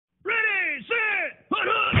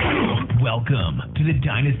Welcome to the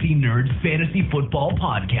Dynasty Nerds Fantasy Football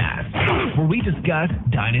Podcast, where we discuss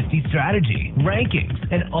Dynasty strategy, rankings,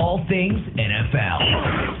 and all things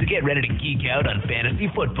NFL. So get ready to geek out on fantasy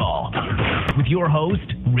football with your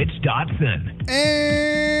host, Rich Dotson.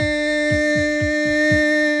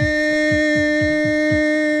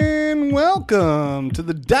 And welcome to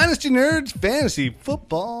the Dynasty Nerds Fantasy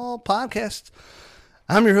Football Podcast.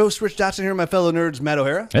 I'm your host, Rich Dotson, here with my fellow nerds, Matt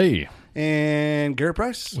O'Hara. Hey. And Garrett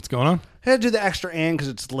Price. What's going on? I had to do the extra and because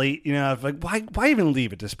it's late. You know, I was like, why even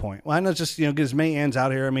leave at this point? Why not just, get as many ands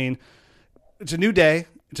out here? I mean, it's a new day.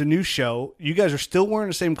 It's a new show. You guys are still wearing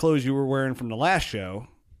the same clothes you were wearing from the last show,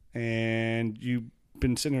 and you've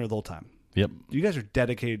been sitting here the whole time. Yep. You guys are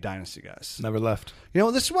dedicated Dynasty guys. Never left. You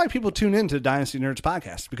know, this is why people tune in to the Dynasty Nerds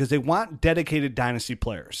podcast, because they want dedicated Dynasty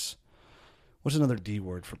players. What's another D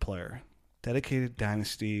word for player? Dedicated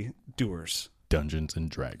Dynasty doers. Dungeons and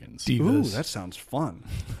Dragons. Divas. Ooh, that sounds fun.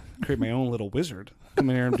 Create my own little wizard. Come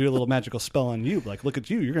in here and do a little magical spell on you. Like, look at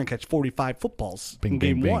you. You're going to catch 45 footballs in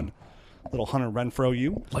game one. Little Hunter Renfro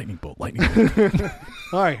you. Lightning bolt, lightning bolt.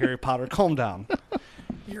 All right, Harry Potter, calm down.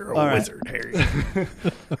 You're a wizard, Harry.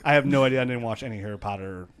 I have no idea. I didn't watch any Harry Potter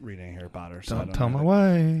or read any Harry Potter. So Don't tell my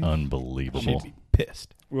wife. Unbelievable. She'd be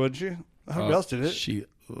pissed. Would you? Who else did it? She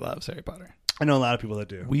loves Harry Potter. I know a lot of people that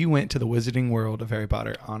do. We went to the wizarding world of Harry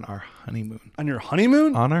Potter on our honeymoon. On your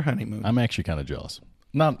honeymoon? On our honeymoon. I'm actually kind of jealous.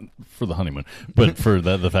 Not for the honeymoon, but for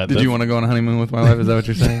the fact that... Did you want to go on a honeymoon with my wife? Is that what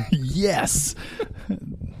you're saying? Yes.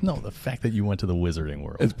 No, the fact that you went to the wizarding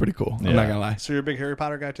world. It's pretty cool. Yeah. I'm not going to lie. So you're a big Harry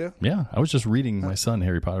Potter guy too? Yeah, I was just reading my son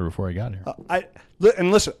Harry Potter before I got here.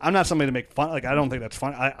 And listen, I'm not somebody to make fun. Like, I don't think that's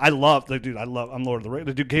fun. I love, like, dude. I'm Lord of the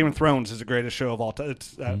Rings. Dude, Game of Thrones is the greatest show of all time.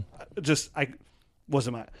 It's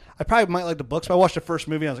I probably might like the books, but I watched the first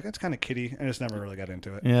movie. I was like, that's kind of kiddie. I just never really got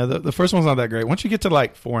into it. Yeah, the first one's not that great. Once you get to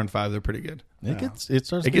like 4 and 5, they're pretty good. It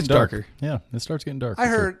starts It gets getting dark. darker. Yeah, it starts getting dark.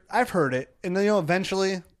 I've heard it, and then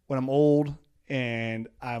eventually when I'm old and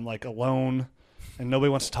I'm like alone and nobody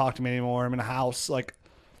wants to talk to me anymore, I'm in a house, like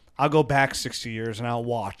I'll go back 60 years and I'll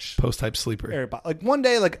watch Post-type sleeper. Harry Potter. Like one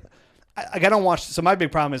day, like I don't watch. So my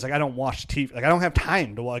big problem is like I don't watch TV. Like I don't have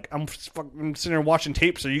time to I'm sitting there watching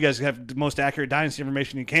tape. So you guys have the most accurate Dynasty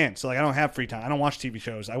information you can. So like I don't have free time. I don't watch TV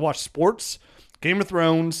shows. I watch sports, Game of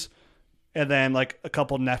Thrones, and then like a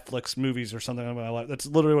couple Netflix movies or something. That's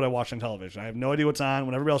literally what I watch on television. I have no idea what's on.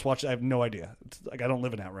 When everybody else watches, I have no idea. It's like I don't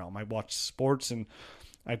live in that realm. I watch sports and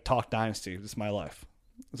I talk Dynasty. It's my life.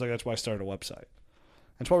 It's like that's why I started a website.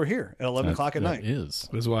 That's why we're here at 11 o'clock at night. It is.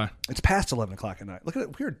 That is why. It's past 11 o'clock at night. Look at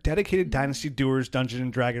it. We are dedicated Dynasty doers, Dungeons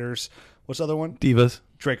and Dragons. What's the other one? Divas.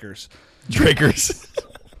 Drakers. Drakers.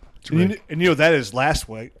 And you know that is last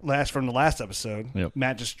from the last episode. Yep.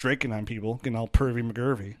 Matt just draking on people, getting all pervy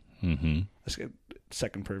McGurvey. Mm-hmm. Let's get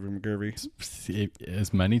second pervy McGurvey.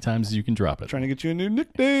 As many times as you can drop it. Trying to get you a new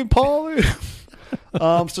nickname, Paulie.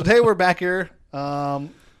 So today we're back here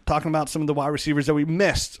talking about some of the wide receivers that we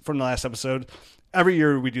missed from the last episode. Every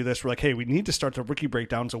year we do this. We're like, hey, we need to start the rookie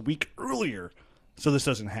breakdowns a week earlier so this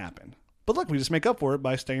doesn't happen. But look, we just make up for it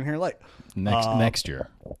by staying here late. Next year.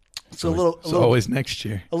 So always next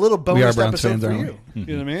year. a little bonus Browns episode fans, for aren't you. You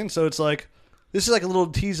know what I mean? So it's like, this is like a little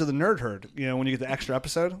tease of the Nerd Herd. You know, when you get the extra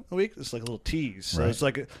episode a week, it's like a little tease. So Right. it's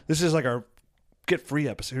like, this is like our get free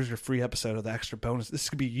episode. Here's your free episode of the extra bonus. This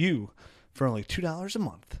could be you for only $2 a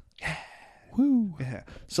month. Yeah. Woo. Yeah.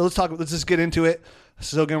 So let's just get into it.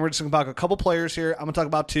 So again, we're just going to talk about a couple players here. I'm going to talk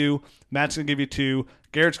about 2. Matt's going to give you 2.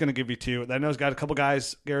 Garrett's going to give you 2. I know he's got a couple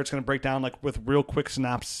guys Garrett's going to break down like with real quick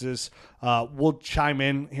synopsises. We'll chime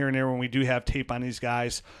in here and there when we do have tape on these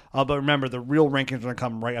guys. But remember, the real rankings are going to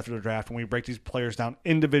come right after the draft. When we break these players down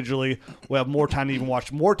individually, we'll have more time to even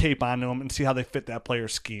watch more tape on them and see how they fit that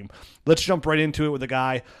player's scheme. Let's jump right into it with a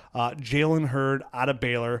guy, Jalen Hurd out of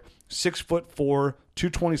Baylor, 6'4",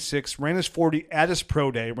 226, ran his 40 at his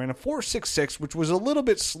pro day, ran a 4.66, which was a little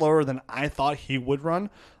bit slower than I thought he would run.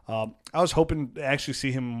 I was hoping to actually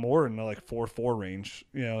see him more in the like 4.4 range,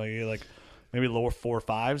 like maybe lower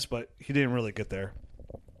 4.5s, but he didn't really get there.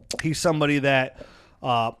 He's somebody that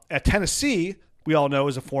at Tennessee, we all know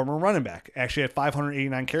is a former running back. Actually had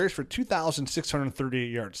 589 carries for 2,638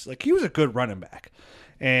 yards. Like he was a good running back,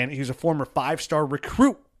 and he's a former 5-star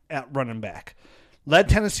recruit at running back. Led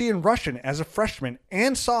Tennessee in rushing as a freshman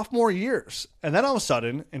and sophomore years. And then all of a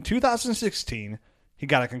sudden, in 2016, he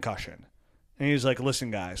got a concussion. And he was like,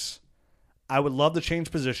 listen, guys, I would love to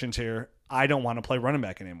change positions here. I don't want to play running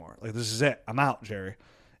back anymore. Like, this is it. I'm out, Jerry.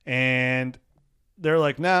 And they're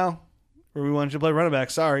like, no, we want you to play running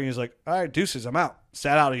back. Sorry. And he's like, all right, deuces, I'm out.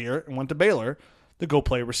 Sat out a year and went to Baylor to go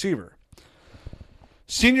play receiver.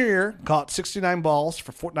 Senior year, caught 69 balls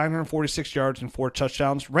for 946 yards and 4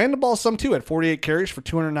 touchdowns. Ran the ball some too, had 48 carries for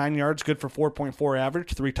 209 yards, good for 4.4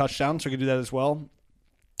 average, 3 touchdowns, so he could do that as well.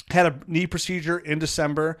 Had a knee procedure in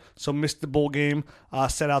December, so missed the bowl game,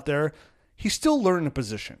 set out there. He's still learning the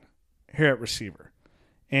position here at receiver.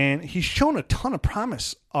 And he's shown a ton of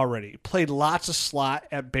promise already. Played lots of slot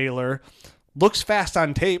at Baylor. Looks fast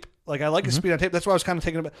on tape. Like, I like his speed on tape. That's why I was kind of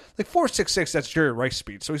thinking about, like, 4.66, that's Jerry Rice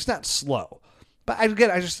speed, so he's not slow. But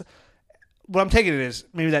what I'm taking it is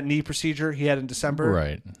maybe that knee procedure he had in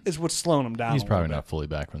December is what's slowing him down. He's probably not fully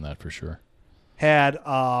back from that for sure. Had, like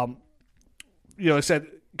I said,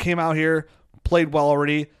 came out here, played well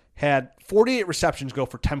already, had 48 receptions go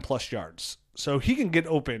for 10-plus yards. So he can get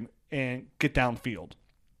open and get downfield.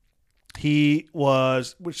 He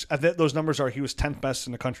was, which I think those numbers are, he was 10th best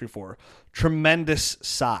in the country for. Tremendous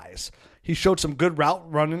size. He showed some good route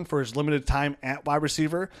running for his limited time at wide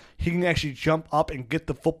receiver. He can actually jump up and get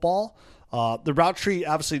the football. The route tree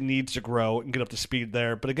obviously needs to grow and get up to speed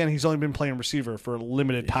there. But again, he's only been playing receiver for a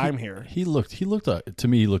limited time here. He looked to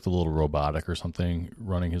me, he looked a little robotic or something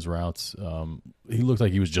running his routes. He looked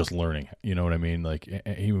like he was just learning. You know what I mean? Like,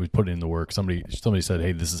 he was putting in the work. Somebody said,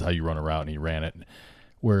 "Hey, this is how you run a route," and he ran it.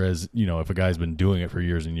 Whereas, if a guy's been doing it for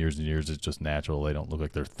years and years and years, it's just natural. They don't look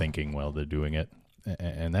like they're thinking while they're doing it.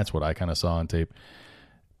 And that's what I kind of saw on tape.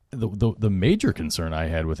 The major concern I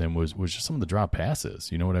had with him was just some of the drop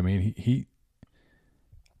passes. You know what I mean?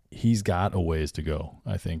 He's got a ways to go,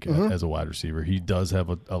 I think, as a wide receiver. He does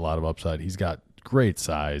have a lot of upside. He's got great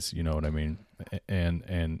size, you know what I mean?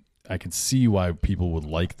 And I can see why people would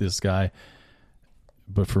like this guy.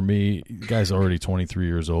 But for me, the guy's already 23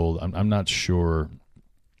 years old. I'm not sure.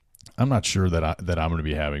 I'm not sure that I'm going to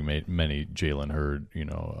be having many Jalen Hurd,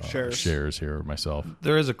 shares here myself.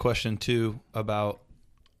 There is a question too about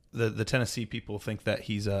the Tennessee people think that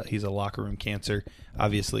he's a locker room cancer.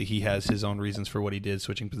 Obviously, he has his own reasons for what he did,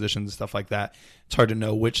 switching positions and stuff like that. It's hard to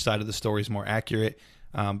know which side of the story is more accurate,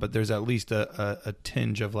 but there's at least a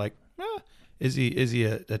tinge of like, is he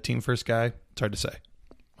a team first guy? It's hard to say.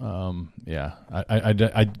 Yeah,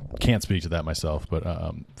 I can't speak to that myself, but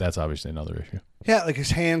that's obviously another issue. Yeah, like his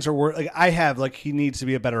hands are he needs to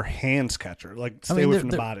be a better hands catcher. Like, stay away from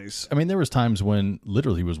the bodies. I mean, there was times when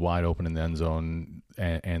literally he was wide open in the end zone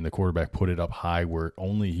and the quarterback put it up high where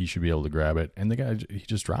only he should be able to grab it, and the guy, he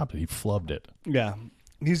just dropped it. He flubbed it. Yeah,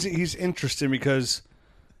 he's interesting because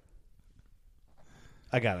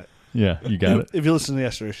I got it. Yeah, you got it. If you listen to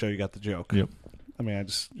yesterday's show, you got the joke. Yep. I mean, I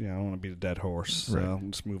don't want to beat a dead horse, so right.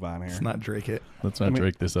 let's move on here. Let's not Drake it. Let's not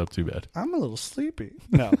Drake this up too bad. I'm a little sleepy.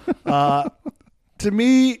 No. To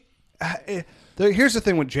me, here's the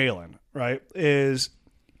thing with Jalen, right, is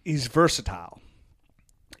he's versatile.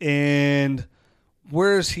 And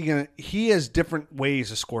where is he going to – he has different ways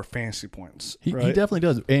to score fantasy points. He definitely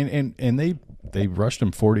does. And they rushed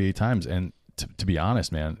him 48 times. And to be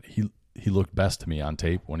honest, man, he looked best to me on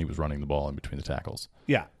tape when he was running the ball in between the tackles.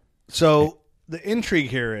 Yeah. So – the intrigue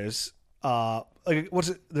here is, what's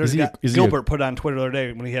it? There's a guy Gilbert put on Twitter the other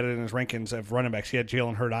day when he had it in his rankings of running backs. He had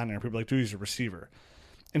Jalen Hurd on there. People were like, dude, he's a receiver,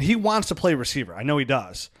 and he wants to play receiver. I know he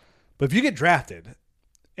does, but if you get drafted,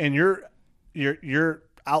 and your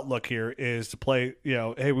outlook here is to play,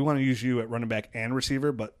 hey, we want to use you at running back and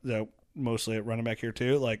receiver, but mostly at running back here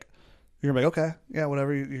too. Like, you're gonna be like, okay, yeah,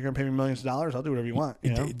 whatever. You're gonna pay me millions of dollars. I'll do whatever you want.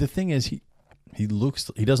 The thing is, he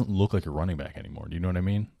doesn't look like a running back anymore. Do you know what I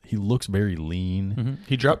mean? He looks very lean. Mm-hmm.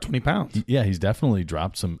 He dropped 20 pounds. He's definitely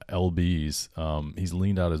dropped some lbs. He's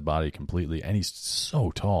leaned out his body completely, and he's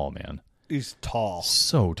so tall, man. He's tall,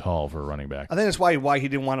 so tall for a running back. I think that's why he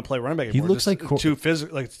didn't want to play running back anymore. He looks like too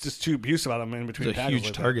physical, like it's just too abusive on him in between. He's a tackles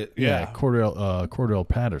huge target. Yeah, Cordell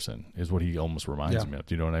Patterson is what he almost reminds me of.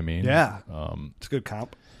 Do you know what I mean? Yeah, it's a good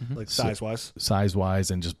comp. Like size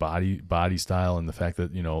wise, and just body style, and the fact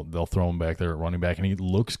that they'll throw him back there at running back, and he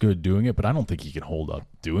looks good doing it. But I don't think he can hold up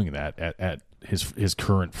doing that at his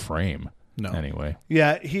current frame. No, anyway.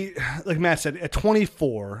 Yeah, he, like Matt said, at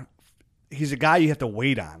 24, he's a guy you have to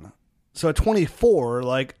wait on. So at 24,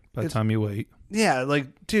 like by the time you wait, yeah, like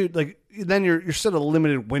dude, like then you're still a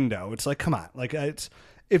limited window. It's like, come on, like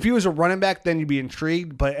if he was a running back, then you'd be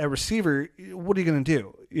intrigued. But at receiver, what are you going to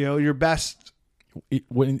do? Your best.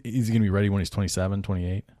 When is he going to be ready when he's 27,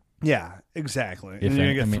 28? Yeah, exactly. And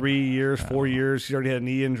you're going to get 3 years, 4 years. He's already had a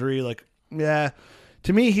knee injury. Like, yeah.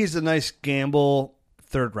 To me, he's a nice gamble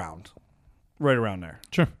third round. Right around there.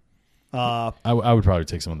 Sure. I would probably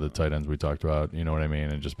take some of the tight ends we talked about, you know what I mean,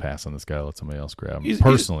 and just pass on this guy, let somebody else grab him.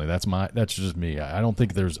 Personally, that's just me. I don't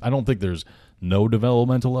think there's no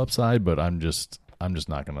developmental upside, but I'm just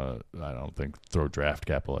not going to, I don't think, throw draft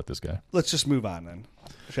capital at this guy. Let's just move on then,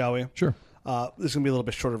 shall we? Sure. This is going to be a little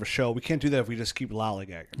bit shorter of a show. We can't do that if we just keep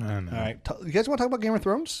lollygagging. I know. All right. You guys want to talk about Game of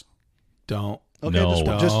Thrones? Don't. Okay,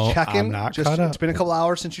 No. just checking. I'm not caught up. It's been a couple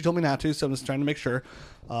hours since you told me not to, so I'm just trying to make sure.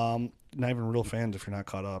 Not even real fans if you're not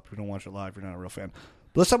caught up. If you don't watch it live, you're not a real fan.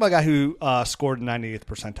 But let's talk about a guy who scored 98th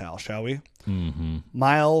percentile, shall we? Mm-hmm.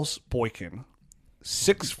 Miles Boykin,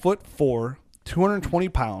 6'4", 220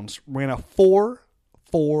 pounds, ran a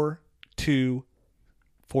 4.42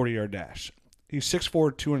 40-yard dash. He's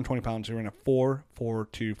 6'4", 220 pounds. He ran a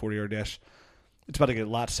 4.42 40-yard dash. It's about to get a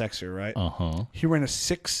lot sexier, right? Uh-huh. He ran a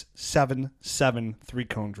 6.77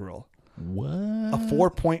 three-cone drill. What? A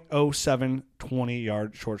 4.07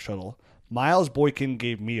 20-yard short shuttle. Miles Boykin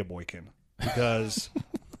gave me a Boykin because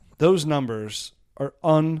those numbers are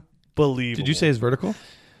unbelievable. Did you say his vertical?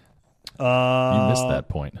 You missed that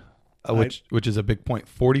point. Which is a big point.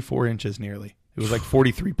 44 inches nearly. It was like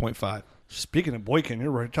 43.5. Speaking of Boykin,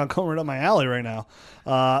 you're coming right up my alley right now.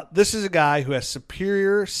 This is a guy who has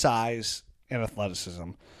superior size and athleticism.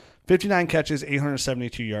 59 catches,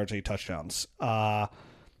 872 yards, 8 touchdowns.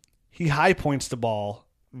 He high points the ball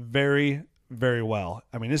very, very well.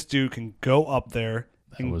 I mean, this dude can go up there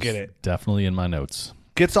and get it. Definitely in my notes.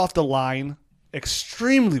 Gets off the line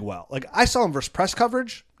extremely well. Like, I saw him versus press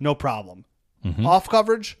coverage, no problem. Mm-hmm. Off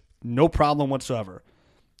coverage, no problem whatsoever.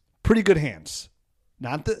 Pretty good hands.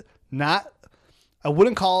 I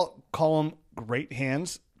wouldn't call them great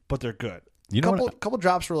hands, but they're good. Couple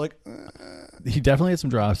drops were like He definitely had some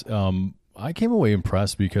drops. I came away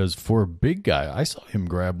impressed because for a big guy, I saw him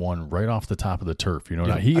grab one right off the top of the turf. You know,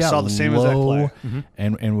 he got saw the same exact play.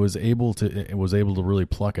 and was able to really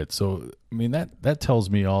pluck it. So I mean that tells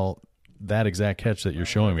me all that exact catch that you're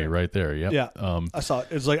showing me right there. Yep. Yeah. I saw it.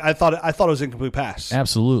 It's like I thought it was incomplete pass.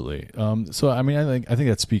 Absolutely. So I mean, I think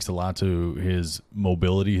that speaks a lot to his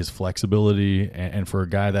mobility, his flexibility, and for a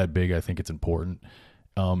guy that big, I think it's important.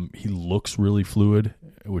 He looks really fluid,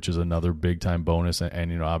 which is another big time bonus,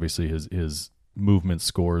 and you know, obviously his movement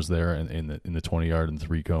scores there in the 20-yard and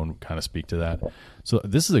 3-cone kind of speak to that. So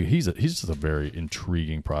this is he's just a very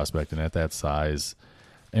intriguing prospect, and at that size.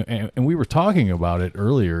 And we were talking about it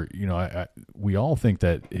earlier. You know, we all think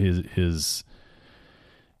that his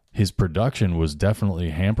production was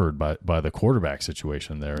definitely hampered by the quarterback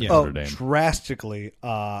situation there at Notre Dame. Drastically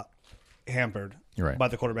hampered by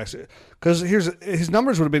the quarterbacks. Because his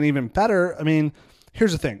numbers would have been even better. I mean,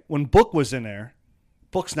 here's the thing: when Book was in there,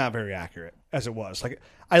 Book's not very accurate as it was. Like,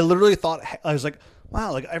 I literally thought, I was like,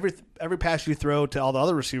 wow, like every pass you throw to all the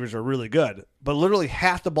other receivers are really good, but literally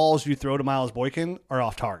half the balls you throw to Miles Boykin are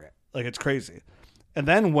off target. Like, it's crazy. And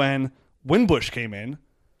then when Winbush came in,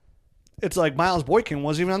 it's like Miles Boykin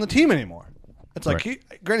wasn't even on the team anymore. It's like,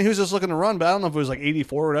 granted, he was just looking to run, but I don't know if it was like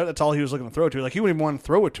 84 or whatever. That's all he was looking to throw to. Like, he wouldn't even want to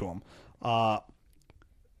throw it to him.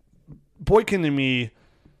 Boykin to me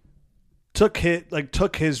took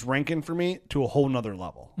his ranking for me to a whole nother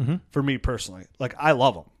level for me personally. Like, I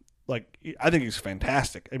love him. Like, I think he's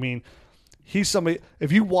fantastic. I mean, he's somebody,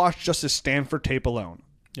 if you watch just his Stanford tape alone,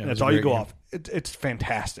 that's all you go off, it's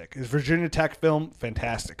fantastic. His Virginia Tech film,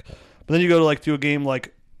 fantastic. But then you go to a game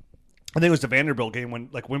like, I think it was the Vanderbilt game when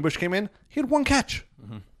like Winbush came in, he had one catch.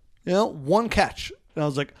 You know, one catch. And I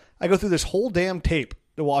was like, I go through this whole damn tape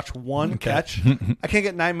to watch one catch. I can't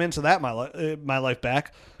get 9 minutes of that my life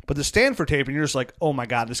back. But the Stanford tape, and you're just like, oh my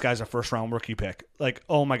God, this guy's a first-round rookie pick. Like,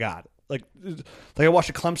 oh my God. Like I watched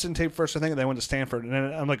a Clemson tape first, I think, and then I went to Stanford. And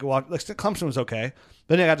then I'm like, well, Clemson was okay.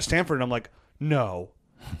 Then I got to Stanford, and I'm like, no.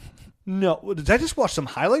 Did I just watch some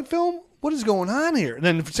highlight film? What is going on here? And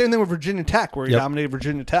then same thing with Virginia Tech, where he dominated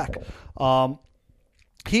Virginia Tech.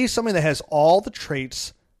 He's somebody that has all the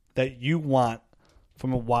traits that you want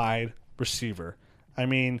from a wide receiver. I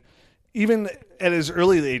mean, even at his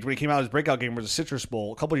early age, when he came out, his breakout game was a Citrus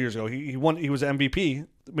Bowl a couple of years ago. He won. He was MVP.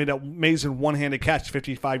 Made an amazing one-handed catch,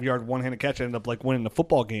 55-yard one-handed catch. Ended up like winning the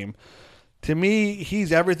football game. To me,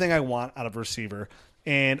 he's everything I want out of a receiver,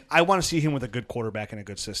 and I want to see him with a good quarterback and a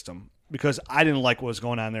good system because I didn't like what was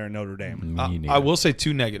going on there in Notre Dame. I will say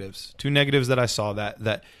two negatives. Two negatives that I saw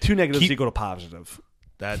that two negatives equal to positive.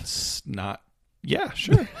 That's not. Yeah,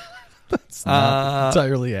 sure. That's not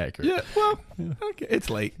entirely accurate. Yeah, well, okay, it's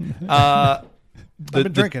late. I've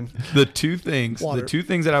been drinking. The two things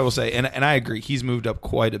that I will say, and I agree, he's moved up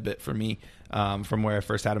quite a bit for me from where I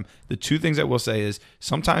first had him. The two things I will say is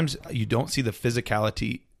sometimes you don't see the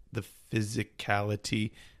physicality.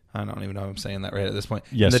 I don't even know if I'm saying that right at this point.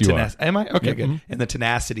 Yes, you are. Am I? Okay, Yep. good. And the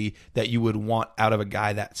tenacity that you would want out of a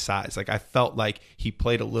guy that size. Like, I felt like he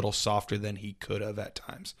played a little softer than he could have at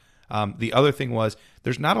times. The other thing was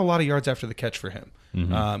there's not a lot of yards after the catch for him.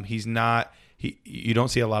 He's not. You don't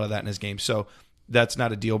see a lot of that in his game. So That's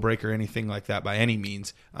not a deal breaker or anything like that by any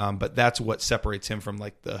means. But that's what separates him from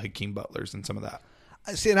like the Hakeem Butlers and some of that.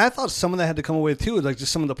 I see, and I thought some of that had to come away too, like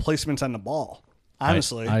just some of the placements on the ball.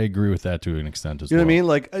 Honestly, I agree with that to an extent as you know well.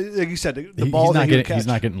 what I mean? Like you said, the ball that he's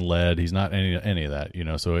not getting led. He's not any of that.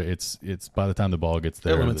 So it's by the time the ball gets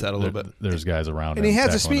there, It limits that a little bit. There's guys around, and he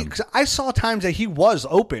has the tackling speed. him. Because I saw times that he was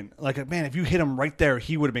open. Like, man, if you hit him right there,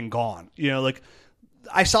 he would have been gone. Like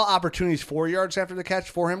I saw opportunities 4 yards after the catch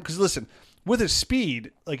for him. Because listen, with his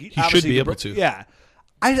speed, like he should be able to. Yeah,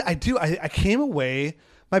 I do. I came away.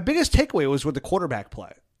 My biggest takeaway was with the quarterback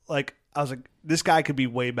play. Like I was like, this guy could be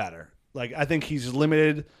way better. Like I think he's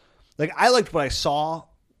limited. Like I liked what I saw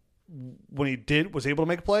when he was able to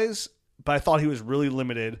make plays, but I thought he was really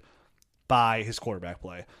limited by his quarterback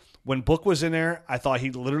play. When Book was in there, I thought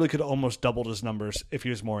he literally could almost doubled his numbers if he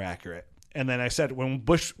was more accurate. And then I said when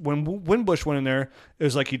Bush went in there, it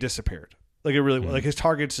was like he disappeared. Like it really like his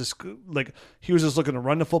targets just like he was just looking to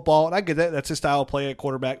run the football, and I get that that's his style of play at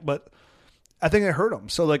quarterback, but I think it hurt him.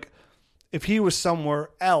 So like if he was somewhere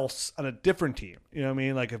else on a different team, you know what I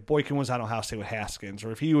mean? Like if Boykin was on Ohio State with Haskins,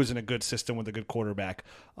 or if he was in a good system with a good quarterback,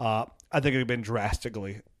 I think it would have been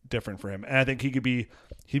drastically different for him. And I think he'd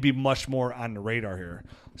be much more on the radar here.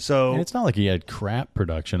 So and it's not like he had crap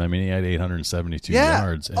production. I mean, he had 872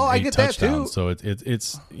 yards and 8 I get touchdowns. that too. So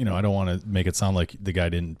it's I don't want to make it sound like the guy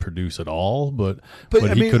didn't produce at all, but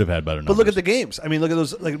I he mean, could have had better numbers. But look at the games. I mean, look at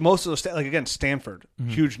those. Like most of those, like again, Stanford,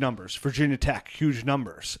 huge numbers. Virginia Tech, huge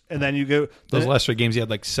numbers. And then you go those last 3 games. He had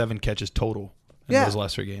like 7 catches total in those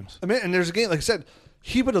last 3 games. I mean, and there's a game like I said,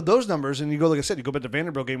 he put up those numbers, and you go like I said, you go back to the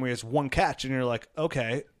Vanderbilt game where he has 1 catch, and you're like,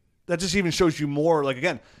 okay, that just even shows you more. Like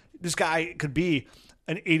again, this guy could be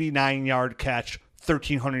an 89-yard catch,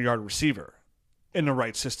 1,300-yard receiver in the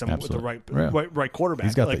right system Absolutely. with the right quarterback.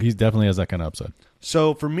 He definitely has that kind of upside.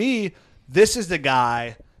 So for me, this is the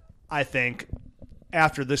guy I think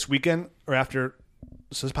after this weekend or after.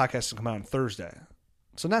 So this podcast is going to come out on Thursday,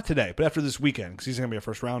 so not today, but after this weekend because he's going to be a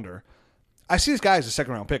first rounder. I see this guy as a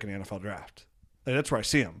second-round pick in the NFL draft. Like, that's where I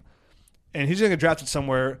see him, and he's going to get drafted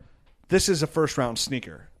somewhere. This is a first-round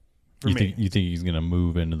sneaker for me. You think he's going to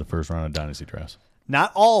move into the first round of dynasty drafts?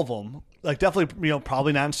 Not all of them. Like definitely,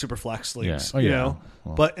 probably not in super flex leagues. Well,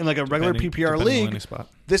 but in like a regular PPR league, spot.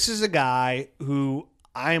 this is a guy who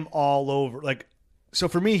I'm all over. Like, so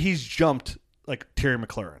for me, he's jumped like Terry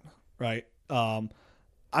McLaurin, right? I'm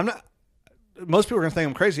not. Most people are gonna think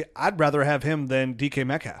I'm crazy. I'd rather have him than DK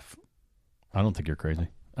Metcalf. I don't think you're crazy.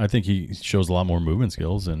 I think he shows a lot more movement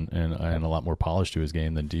skills and a lot more polish to his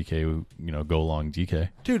game than DK. Go long DK.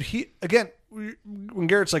 Dude, when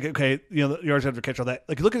Garrett's like, okay, the yards after catch, all that.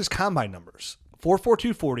 Like, look at his combine numbers: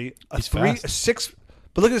 4.42 40, He's 3, fast. a 6.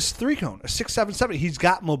 But look at his 3 cone, a 6.77. He's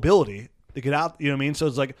got mobility to get out. You know what I mean? So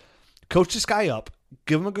it's like, coach this guy up,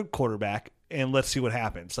 give him a good quarterback, and let's see what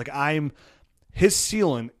happens. Like his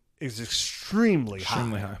ceiling is extremely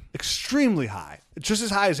high. Extremely high. It's just as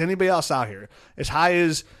high as anybody else out here. As high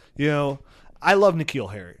as, I love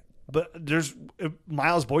N'Keal Harry. But if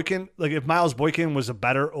Miles Boykin was a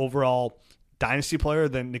better overall dynasty player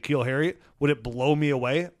than N'Keal Harry, would it blow me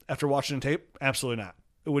away after watching the tape? Absolutely not.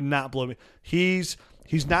 It would not blow me. He's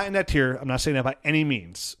not in that tier. I'm not saying that by any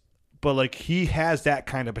means. But like he has that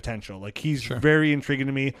kind of potential. Like he's very intriguing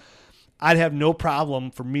to me. I'd have no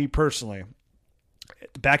problem for me personally.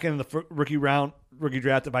 Back in the rookie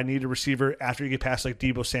draft, if I need a receiver after you get past like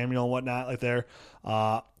Deebo Samuel and whatnot, like there,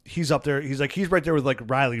 he's up there. He's right there with like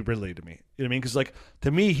Riley Ridley to me. You know what I mean? Because like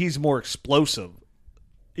to me, he's more explosive.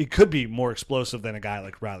 He could be more explosive than a guy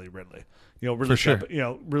like Riley Ridley. Ridley, for sure.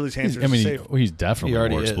 Ridley's hands are safe. He's definitely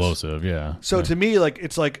more is. explosive. Yeah. So to me, like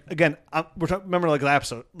it's like again, we're talking. Remember, like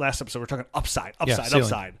last episode, we're talking upside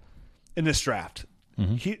in this draft.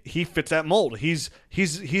 Mm-hmm. He fits that mold. He's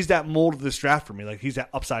that mold of this draft for me. Like he's that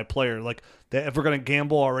upside player. Like that if we're gonna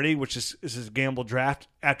gamble already, which is his gamble draft.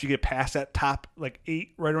 After you get past that top like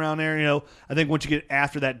 8 right around there, I think once you get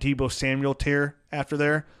after that Deebo Samuel tier after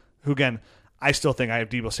there, who again, I still think I have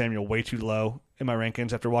Deebo Samuel way too low in my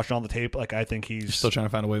rankings after watching all the tape. Like I think he's still trying to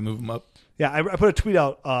find a way to move him up. Yeah, I put a tweet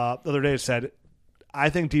out the other day that said I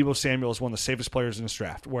think Deebo Samuel is one of the safest players in this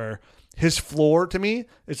draft. Where his floor to me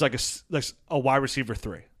is like a wide receiver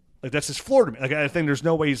 3. Like that's his floor to me. Like I think there's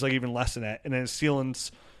no way he's like even less than that. And then his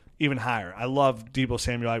ceiling's even higher. I love Deebo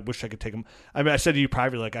Samuel. I wish I could take him. I mean, I said to you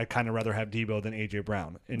privately, like I'd kind of rather have Deebo than AJ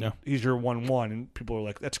Brown. And he's your 1-1. And people are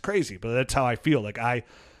like, that's crazy. But that's how I feel. Like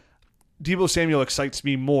Deebo Samuel excites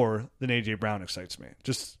me more than AJ Brown excites me.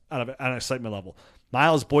 Just on an excitement level.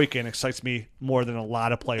 Miles Boykin excites me more than a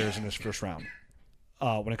lot of players in this first round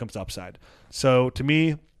when it comes to upside. So to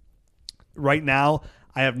me, right now,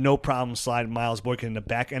 I have no problem sliding Miles Boykin in the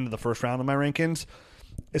back end of the first round of my rankings,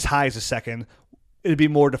 as high as the second. It'd be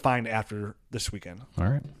more defined after this weekend. All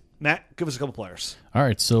right. Matt, give us a couple players. All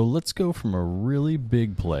right, so let's go from a really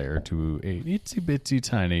big player to a itsy bitsy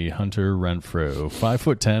tiny Hunter Renfrow,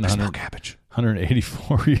 5'10",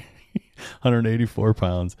 184, 184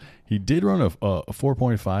 pounds. He did run a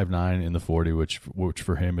 4.59 in the 40, which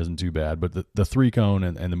for him isn't too bad. But the three cone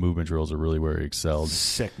and the movement drills are really where he excelled.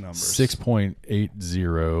 Sick numbers.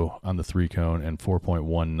 6.80 on the three cone and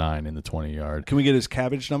 4.19 in the 20 yard. Can we get his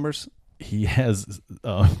cabbage numbers? He has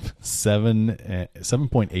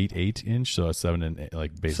 7.88 inch, so a 7 and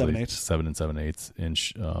basically 7 and 7/8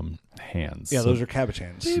 inch hands. Yeah, so those are cabbage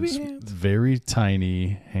hands. Baby hands. very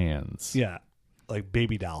tiny hands. Yeah, like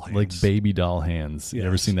baby doll hands. Like baby doll hands. You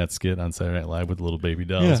ever Yes. seen that skit on Saturday Night Live with little baby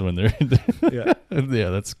dolls when they're Yeah. yeah,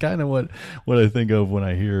 that's kind of what I think of when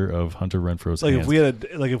I hear of Hunter Renfrow's Like hands.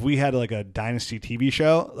 if we had like a Dynasty TV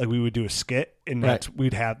show, like we would do a skit, and that'd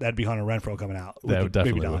be Hunter Renfrow coming out with That the would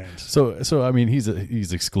definitely baby doll would. hands. So I mean he's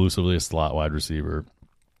exclusively a slot wide receiver.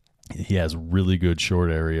 He has really good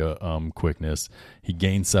short area quickness. He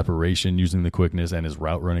gains separation using the quickness and his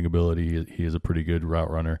route running ability. He is a pretty good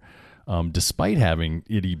route runner. Despite having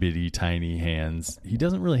itty bitty tiny hands, he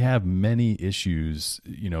doesn't really have many issues,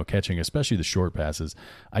 catching, especially the short passes.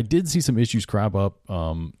 I did see some issues crop up,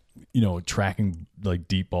 tracking like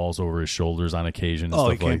deep balls over his shoulders on occasion. And Oh,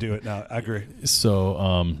 he stuff can't do it. No, I agree.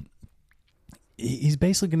 So he's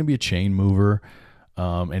basically going to be a chain mover,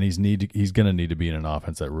 and he's going to need to be in an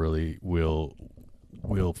offense that really will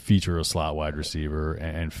feature a slot wide receiver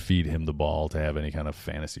and feed him the ball to have any kind of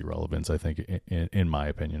fantasy relevance, I think, in my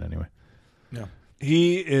opinion anyway. Yeah.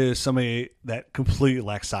 He is somebody that completely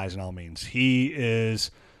lacks size in all means. He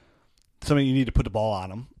is somebody you need to put the ball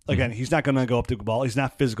on him. Again, he's not going to go up to the ball. He's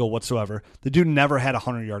not physical whatsoever. The dude never had a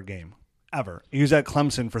 100-yard game, ever. He was at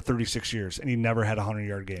Clemson for 36 years, and he never had a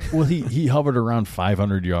 100-yard game. Well, he hovered around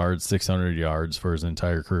 500 yards, 600 yards for his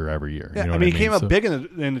entire career every year. Yeah, You know I what mean, he came up So- big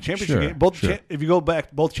in the championship Sure, game. Both sure. if you go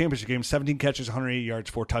back, both championship games, 17 catches, 180 yards,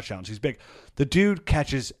 4 touchdowns. He's big. The dude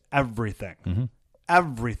catches everything. Mm-hmm.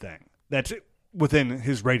 Everything that's within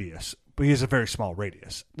his radius, but he has a very small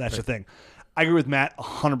radius. That's the thing. I agree with Matt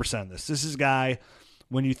 100% on this. This is a guy,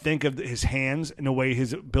 when you think of his hands and the way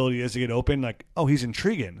his ability is to get open, like, oh, he's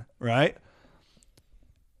intriguing, right?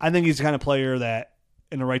 I think he's the kind of player that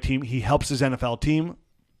in the right team, he helps his NFL team,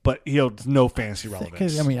 but he has no fantasy relevance.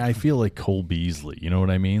 Because, I mean, I feel like Cole Beasley. You know what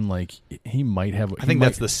I mean? Like, he might have. I think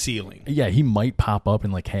that's the ceiling. Yeah, he might pop up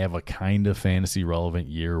and like have a kind of fantasy relevant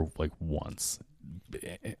year like once,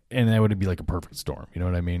 and that would be like a perfect storm. You know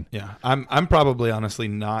what I mean? Yeah, I'm probably honestly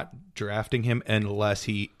not drafting him unless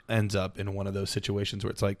he ends up in one of those situations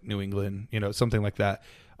where it's like New England, something like that.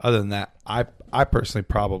 Other than that, I personally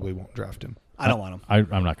probably won't draft him. I don't want him.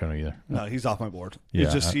 I'm not going to either. No, he's off my board.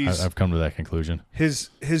 Yeah, He's I've come to that conclusion. his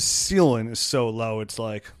ceiling is so low. It's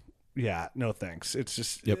like, yeah, no thanks. It's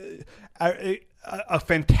just a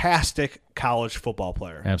fantastic college football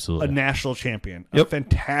player. Absolutely. A national champion. A Yep.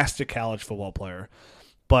 fantastic college football player.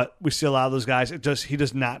 But we see a lot of those guys. He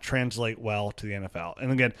does not translate well to the NFL.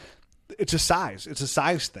 And again, it's a size. It's a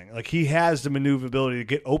size thing. Like, he has the maneuverability to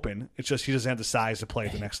get open. It's just he doesn't have the size to play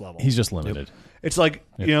at the next level. He's just limited. It's like,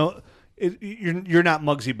 you're not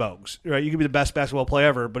Muggsy Bogues, right? You can be the best basketball player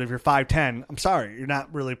ever, but if you're 5'10", I'm sorry, you're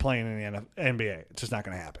not really playing in the NBA. It's just not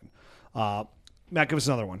going to happen. Matt, give us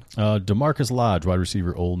another one. DeMarcus Lodge, wide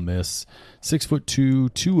receiver, Ole Miss,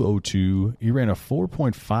 6'2", 202. He ran a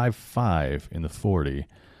 4.55 in the 40,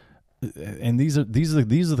 and these are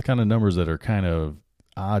the kind of numbers that are kind of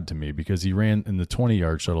odd to me because he ran in the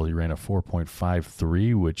 20-yard shuttle. He ran a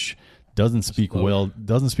 4.53, which doesn't speak well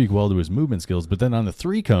to his movement skills. But then on the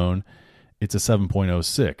three cone, it's a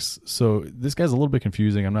 7.06. So this guy's a little bit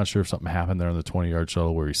confusing. I'm not sure if something happened there on the 20-yard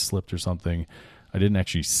shuttle where he slipped or something. I didn't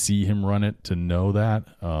actually see him run it to know that.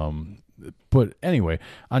 But anyway,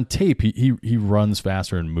 on tape, he runs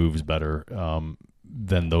faster and moves better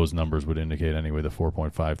than those numbers would indicate anyway, the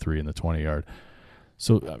 4.53 and the 20-yard.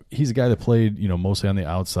 So he's a guy that played, mostly on the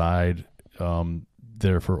outside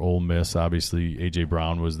there for Ole Miss. Obviously, A.J.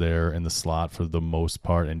 Brown was there in the slot for the most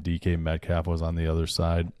part, and DK Metcalf was on the other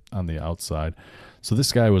side, on the outside. So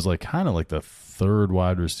this guy was like kind of like the third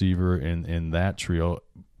wide receiver in that trio.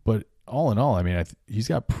 But all in all, I mean, he's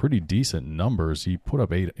got pretty decent numbers. He put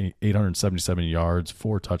up 877 yards,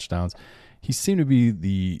 4 touchdowns. He seemed to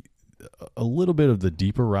be a little bit of the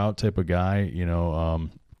deeper route type of guy,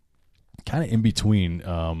 kind of in between.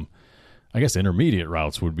 I guess intermediate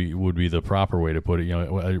routes would be the proper way to put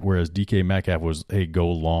it. Whereas DK Metcalf was, hey, go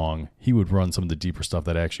long. He would run some of the deeper stuff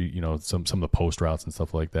that actually, some of the post routes and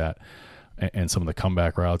stuff like that. and some of the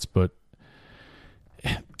comeback routes, but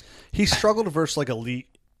He struggled versus like elite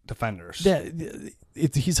defenders.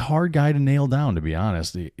 he's a hard guy to nail down, to be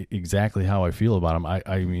honest. Exactly how I feel about him.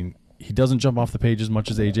 I mean, he doesn't jump off the page as much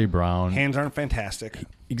as A.J. Brown. Hands aren't fantastic.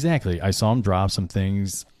 Exactly. I saw him drop some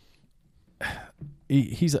things.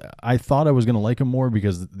 I thought I was going to like him more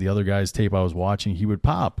because the other guy's tape I was watching, he would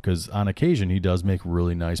pop because on occasion he does make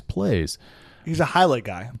really nice plays. He's a highlight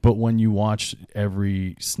guy. But when you watch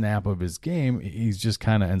every snap of his game, he's just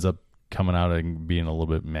kind of ends up coming out and being a little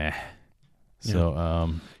bit meh.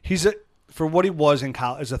 So he's for what he was in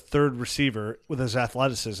college as a third receiver with his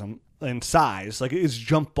athleticism and size, like his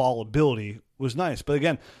jump ball ability was nice. But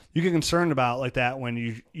again, you get concerned about like that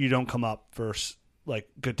when you don't come up versus like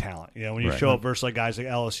good talent. You know, when you show up versus like guys like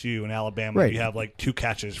LSU and Alabama, you have like 2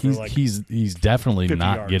 catches for he's definitely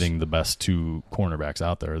not yards. getting the best 2 cornerbacks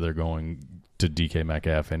out there. They're going to DK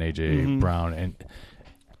Metcalf and AJ Brown,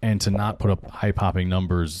 and to not put up high popping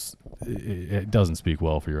numbers, it doesn't speak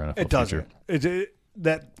well for your NFL It doesn't. future.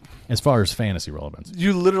 That as far as fantasy relevance,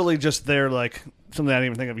 you literally just there like something I didn't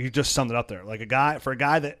even think of. You just summed it up there. Like a guy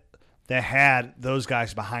that had those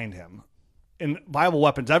guys behind him and viable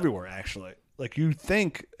weapons everywhere. Actually, like you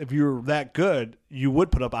think if you were that good, you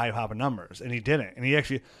would put up high popping numbers, and he didn't. And he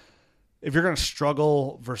actually. If you're going to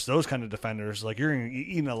struggle versus those kind of defenders, like you're going to get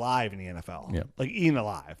eaten alive in the NFL. Yep. Like eaten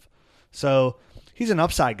alive. So he's an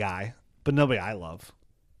upside guy, but nobody I love.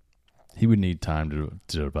 he would need time to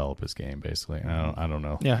develop his game, basically. I don't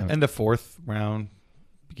know. Yeah, end of 4th round,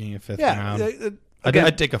 beginning of 5th round. Again,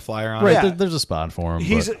 I'd take a flyer on. Right, Yeah. there's a spot for him.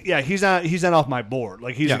 He's but he's not off my board.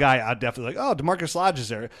 Like he's a guy I'd definitely like. Oh, DeMarcus Lodge is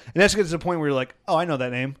there, and that's gets to the point where you're like, oh, I know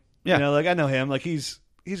that name. Yeah, you know, like I know him. Like he's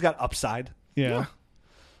got upside. Yeah.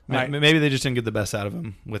 Right. Maybe they just didn't get the best out of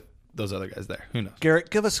him with those other guys there. Who knows? Garrett,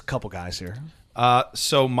 give us a couple guys here.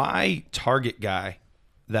 So my target guy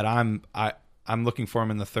that I'm looking for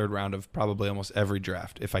him in the 3rd round of probably almost every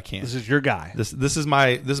draft if I can. This is your guy. This is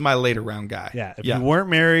my later round guy. Yeah. If you weren't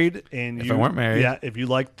married and I weren't married, yeah. If you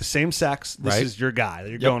like the same sex, this is your guy.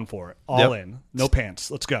 You're going for it. All in. No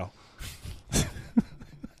pants. Let's go.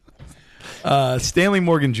 Stanley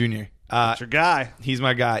Morgan Jr. That's your guy. He's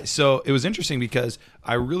my guy. So it was interesting because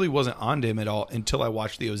I really wasn't on to him at all until I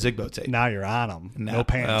watched the Ozigbo tape. Now you're on him. No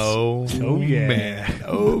pants. Oh yeah. Man.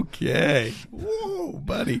 Okay. Whoa,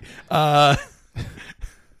 buddy. You gonna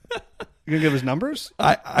give his numbers?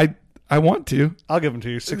 I want to. I'll give him to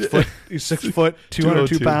you. 6 foot. He's 6 foot,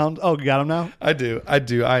 202 pounds. Oh, you got him now? I do.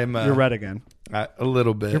 I am. You're red again. A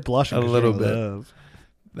little bit. You're blushing. A little bit. Love.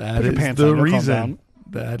 That your is pants the on, you'll calm reason. down.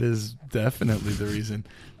 That is definitely the reason.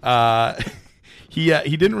 He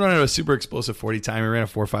didn't run at a super explosive 40 time. He ran a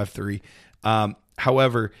 4.53.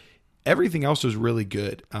 However, everything else was really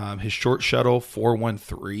good. His short shuttle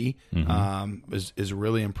 4.13 is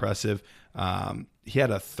really impressive. He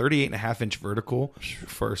had a 38.5-inch vertical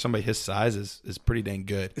for somebody his size is pretty dang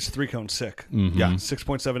good. It's 3-cone sick. Yeah,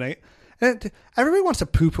 6.78. And everybody wants to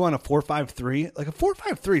poo-poo on a 4.53. Like a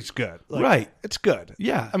 4.53 is good. Like, right. It's good.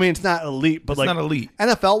 Yeah. I mean, it's not elite, but It's like not elite.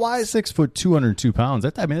 NFL wise, 6 foot, 202 pounds.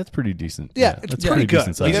 That's pretty decent. Yeah, it's that's pretty good.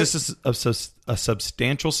 decent size. He's just a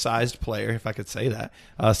substantial sized player, if I could say that.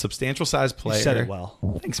 A substantial sized player. you said it well.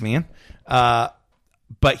 Thanks, man.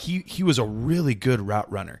 But he was a really good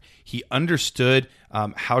route runner. He understood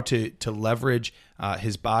how to leverage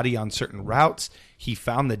his body on certain routes. He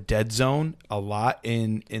found the dead zone a lot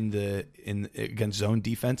in against zone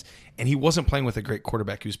defense, and he wasn't playing with a great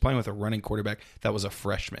quarterback. He was playing with a running quarterback that was a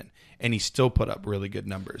freshman, and he still put up really good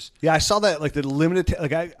numbers. Yeah, I saw that. Like the limited,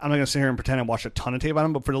 I'm not gonna sit here and pretend I watched a ton of tape on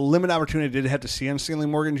him, but for the limited opportunity I did have to see on Stanley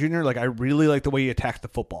Morgan Jr., like I really like the way he attacked the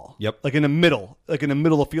football. Yep. Like in the middle of the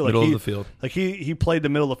field. Middle like of the field. Like he played the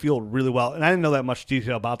middle of the field really well, and I didn't know that much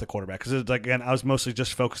detail about the quarterback because like again I was mostly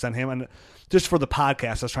just focused on him, and just for the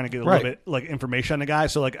podcast I was trying to get a little bit like information on the guy.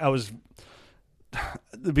 So like I was,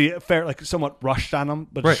 to be fair, like somewhat rushed on him,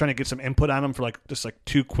 but just trying to get some input on him for like just like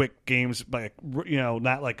 2 quick games, like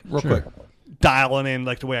not like Real quick. dialing in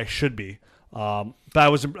like the way I should be. But I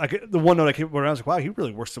was like the one note I came where I was like, wow, he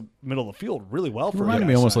really works the middle of the field really well. For reminded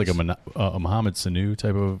me almost like a Mohamed Sanu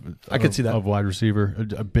type of. I could see that of wide receiver,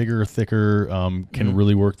 a bigger, thicker, can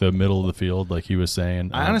really work the middle of the field, like he was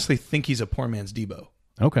saying. I honestly think he's a poor man's Debo.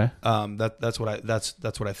 Okay. That's what I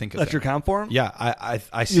think of. That's him. your count for him. Yeah,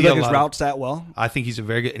 I see You like a his lot routes that well. I think he's a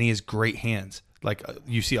very good, and he has great hands. Like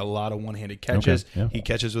you see a lot of one-handed catches. Okay, yeah. He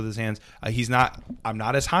catches with his hands. I'm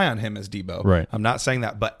not as high on him as Debo. Right. I'm not saying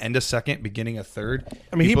that, but end of second, beginning of third.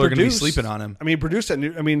 I mean, people he are going to be produced, sleeping on him. I mean, he produced that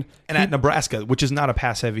new. I mean, And at Nebraska, which is not a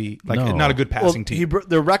pass-heavy, No. not a good well, passing team.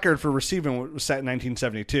 the record for receiving was set in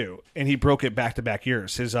 1972, and he broke it back-to-back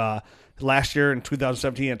years. His last year in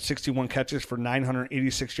 2017, he had 61 catches for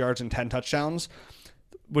 986 yards and 10 touchdowns,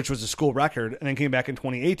 which was a school record, and then came back in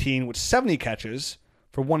 2018 with 70 catches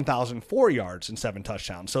for 1,004 yards and 7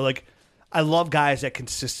 touchdowns. So, like, I love guys that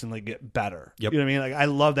consistently get better. Yep. You know what I mean? Like, I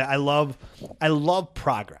love that. I love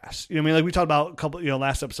progress. You know what I mean? Like, we talked about a couple,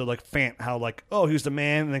 last episode, like Fant, how, like, oh, he was the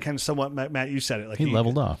man, and then kind of somewhat, Matt, you said it. Like, He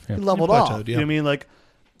leveled off. Yeah. He leveled He off. plateaued, You know what I mean? Like,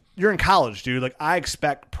 you're in college, dude. Like, I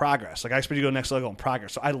expect progress. Like, I expect you to go next level in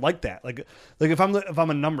progress. So I like that. Like if I'm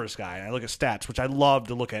a numbers guy and I look at stats, which I love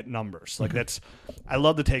to look at numbers. Like I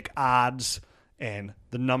love to take odds and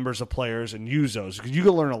the numbers of players and use those because you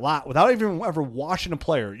can learn a lot without even ever watching a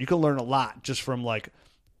player. You can learn a lot just from like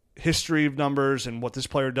history of numbers and what this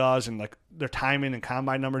player does and like their timing and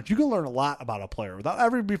combine numbers. You can learn a lot about a player without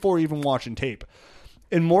ever before even watching tape.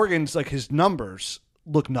 And Morgan's like his numbers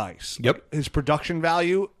look nice. Yep. Like, his production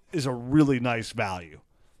value is a really nice value.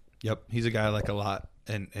 Yep. He's a guy I like a lot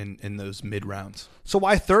in those mid rounds. So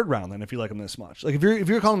why third round then if you like him this much? Like if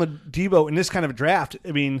you're calling him a Debo in this kind of a draft,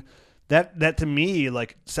 I mean that to me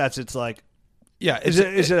like sets it's like Yeah. is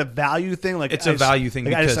it a value thing? Like It's a value thing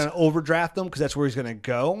like I just because want to overdraft them because that's where he's going to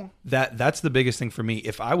go. that's the biggest thing for me.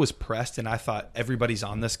 If I was pressed and I thought everybody's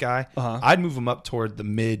on this guy, I'd move him up toward the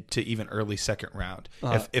mid to even early second round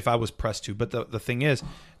if I was pressed to. But the thing is,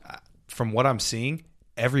 from what I'm seeing,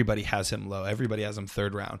 everybody has him low. Everybody has him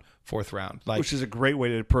third round, fourth round. Like, Which is a great way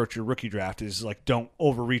to approach your rookie draft is like don't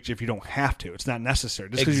overreach if you don't have to. It's not necessary.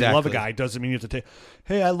 Just because you love a guy doesn't mean you have to take,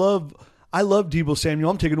 hey, I love Debo Samuel.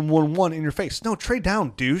 I'm taking him 1-1 in your face. No, trade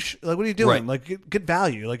down, douche. Like, what are you doing? Right. Like, get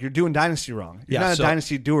value. Like, you're doing dynasty wrong. You're Yeah, not so- a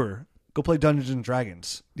dynasty doer. Go play Dungeons and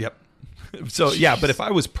Dragons. Yep. So, yeah, but if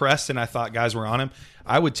I was pressed and I thought guys were on him,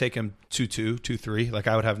 I would take him 2-2, 2-3. Like,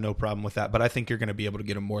 I would have no problem with that. But I think you're going to be able to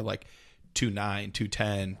get him more like 2-9,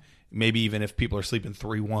 2-10, maybe even if people are sleeping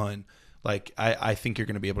 3-1. Like, I think you're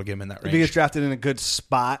going to be able to get him in that If he range. gets drafted in a good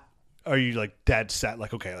spot, are you like dead set?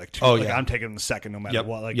 Like, okay, like two. Oh, like, yeah. I'm taking him the second no matter Yep.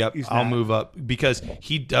 what. Like, yep. he's I'll not- move up because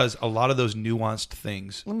he does a lot of those nuanced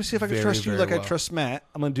things. Let me see if I can very, trust you very like I well. trust Matt.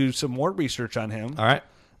 I'm going to do some more research on him. All right.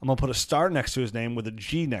 I'm going to put a star next to his name with a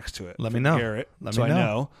G next to it. Let for me know. Garrett, Let so me I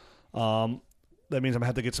know. know. That means I'm going to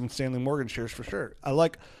have to get some Stanley Morgan shares for sure. I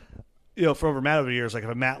like, for over Matt over the years, like if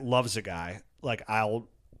a Matt loves a guy, like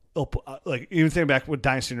like even thinking back with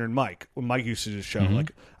Dynasty and Mike, when Mike used to do the show, Mm-hmm.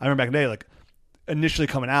 like I remember back in the day, like initially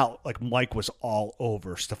coming out, like Mike was all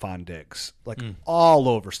over Stephon Diggs, like all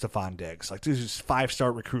over Stephon Diggs. Like this is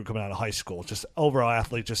 5-star recruit coming out of high school, just overall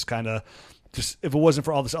athlete, just kind of, just if it wasn't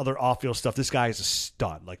for all this other off-field stuff, this guy is a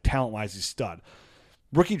stud. Like talent-wise, he's a stud.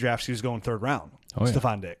 Rookie drafts, he was going third round, Oh, yeah.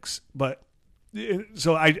 Stephon Diggs. But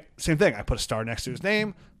so same thing. I put a star next to his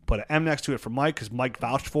name, put an M next to it for Mike because Mike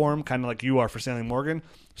vouched for him, kind of like you are for Stanley Morgan.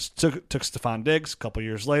 Took Stephon Diggs a couple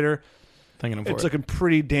years later. Thanking him for It's it. looking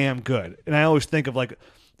pretty damn good. And I always think of like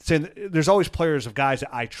saying there's always players of guys that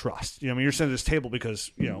I trust. I mean, you're sitting at this table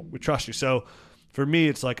because we trust you. So for me,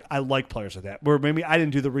 it's like I like players like that. Where maybe I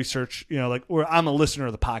didn't do the research. Like where I'm a listener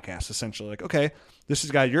of the podcast essentially. Like okay, this is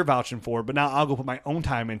a guy you're vouching for, but now I'll go put my own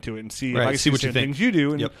time into it and see if Right, I can see see what the you same think. things you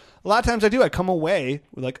do. And Yep. a lot of times I do. I come away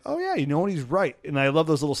with like, oh yeah, you know what, he's right. And I love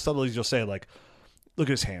those little subtleties you'll say like, look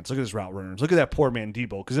at his hands, look at his route runners, look at that poor man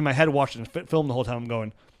Debo. Because in my head watching the film the whole time, I'm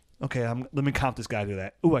going, okay, let me comp this guy to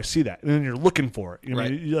that. Ooh, I see that. And then you're looking for it.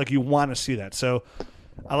 Right. You want to see that. So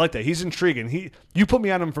I like that. He's intriguing. You put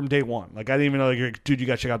me on him from day one. Like I didn't even know, like, dude, you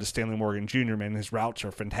got to check out the Stanley Morgan Jr. Man. His routes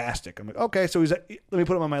are fantastic. I'm like, okay, so let me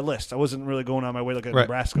put him on my list. I wasn't really going on my way looking at Right.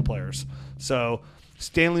 Nebraska players. So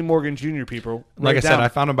Stanley Morgan Jr. people, Like write I it said, down. I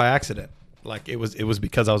found him by accident. Like it was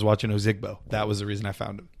because I was watching Ozigbo. That was the reason I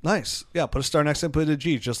found him. Nice. Yeah, put a star next to him, put a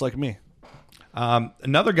G, just like me.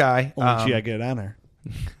 Another guy. Only G I get it on there.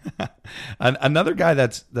 Another guy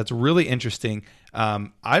that's really interesting.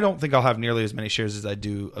 I don't think I'll have nearly as many shares as I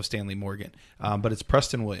do of Stanley Morgan, but it's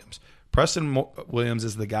Preston Williams. Williams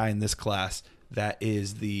is the guy in this class that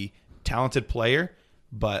is the talented player,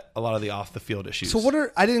 but a lot of the off the field issues. So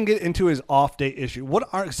I didn't get into his off day issue.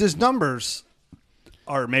 Because his numbers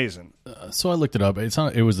are amazing. So I looked it up.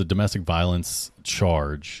 It was a domestic violence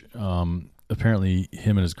charge. Apparently,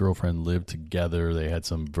 him and his girlfriend lived together. They had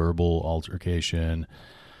some verbal altercation.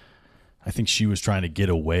 I think she was trying to get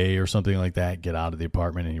away or something like that, get out of the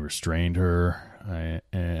apartment, and he restrained her.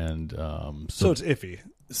 So it's iffy.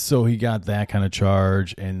 So he got that kind of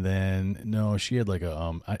charge, and then no, she had like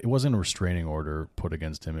it wasn't a restraining order put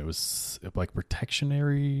against him. It was like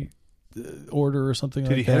protectionary order or something.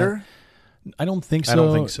 Did like he that. hit her? I don't think so. I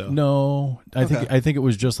don't think so. No, I Okay. think it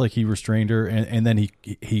was just like he restrained her, and then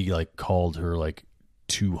he like called her like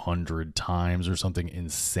 200 times or something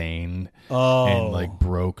insane, and like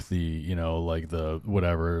broke the like the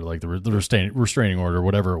whatever, like the restraining order,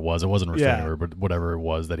 whatever it was. It wasn't a restraining order, but whatever it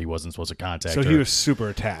was that he wasn't supposed to contact So her. he was super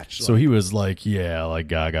attached. So he was like, yeah, like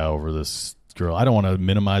gaga over this girl. I don't want to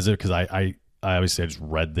minimize it because I obviously I just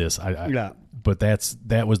read this. Yeah. But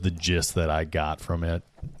that was the gist that I got from it.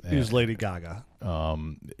 He was Lady Gaga.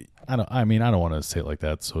 I don't want to say it like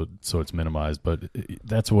that, so it's minimized, but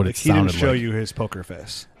that's what Like it he didn't sounded show like. you his poker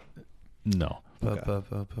face. No.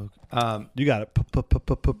 You got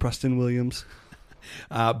it, Preston Williams.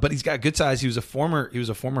 But he's got good size. He was a former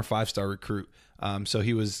 5-star recruit. So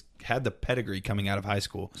he had the pedigree coming out of high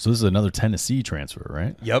school. So this is another Tennessee transfer,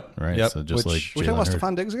 right? Yep. Right. Yep. So just like We're talking Jalen about Hurts.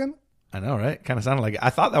 Stephon Diggs again? I know, right? Kind of sounded like it. I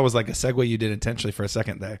thought that was like a segue you did intentionally for a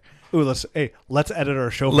second there. Ooh, let's edit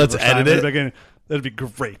our show. For Let's the first time. edit it. That'd be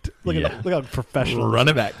great. Look Yeah. at how professional. Run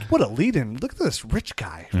it back. What a lead-in! Look at this rich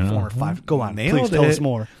guy. Former 5. Go on, Nailed please tell it. us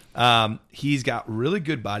more. He's got really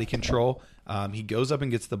good body control. He goes up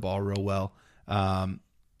and gets the ball real well.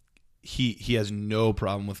 He has no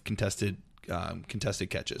problem with contested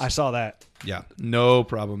catches. I saw that. Yeah, no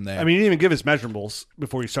problem there. I mean, he didn't even give his measurables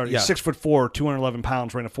before he started. He's Yeah. 6'4", 211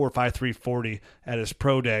 pounds, ran a 4.53 40 at his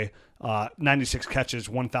pro day. 96 catches,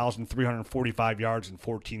 1,345 yards, and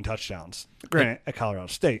 14 touchdowns. Granted, at Colorado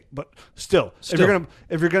State, but still,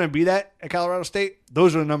 if you're gonna be that at Colorado State,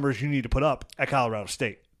 those are the numbers you need to put up at Colorado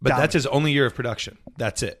State. but Dominant. that's his only year of production.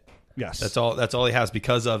 That's it. Yes. That's all he has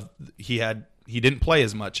because of he didn't play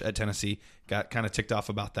as much at Tennessee. Got kind of ticked off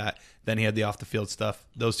about that. Then he had the off the field stuff.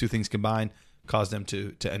 Those two things combined caused him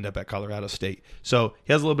to end up at Colorado State. So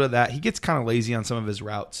he has a little bit of that. He gets kind of lazy on some of his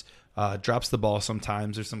routes. Drops the ball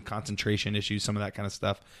sometimes. There's some concentration issues, some of that kind of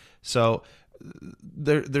stuff. So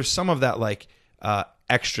there's some of that like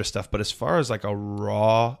extra stuff. But as far as like a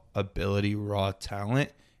raw ability, raw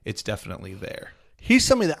talent, it's definitely there. He's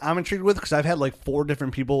somebody that I'm intrigued with because I've had like 4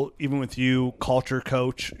 different people, even with you, culture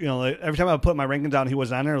coach. Like, every time I put my rankings down, he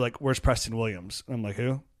was on there. Like, where's Preston Williams? And I'm like,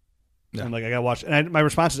 who? Yeah. I'm like, I gotta watch. And my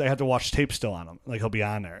response is, I have to watch tape still on him. Like, he'll be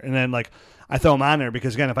on there. And then like, I throw him on there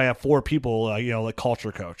because again, if I have 4 people, like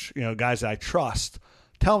culture coach, guys that I trust,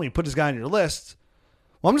 tell me put this guy on your list.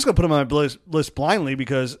 Well, I'm just gonna put him on my list blindly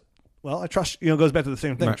because, well, I trust. It goes back to the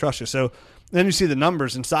same thing. Right. Trust you. So then you see the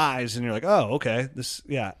numbers and size, and you're like, oh, okay,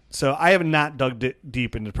 yeah. So I have not dug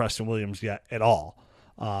deep into Preston Williams yet at all,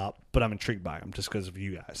 but I'm intrigued by him just because of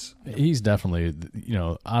you guys. He's definitely,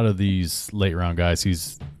 out of these late round guys,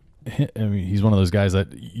 he's one of those guys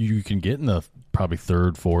that you can get in the probably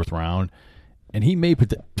 3rd, 4th round, and he may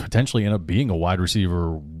potentially end up being a wide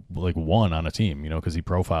receiver like 1 on a team, because he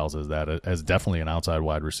profiles as definitely an outside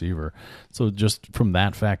wide receiver. So just from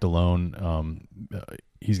that fact alone,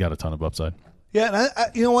 he's got a ton of upside. Yeah, and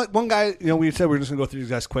I you know what? One guy, we said we were just going to go through these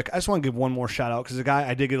guys quick. I just want to give one more shout out because the guy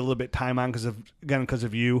I did get a little bit time on because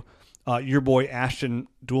of you. Your boy Ashton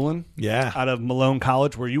Doolin, out of Malone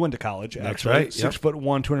College, where you went to college. That's actually. right.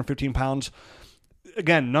 6'1", 215 pounds.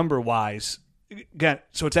 Again, number wise,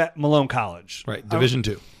 so it's at Malone College, Right, Division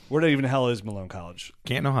II. Where the even hell is Malone College?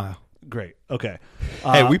 Canton, Ohio. Great. Okay.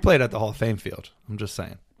 Hey, we played at the Hall of Fame field. I'm just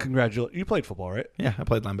saying. Congratulations. You played football, right? Yeah, I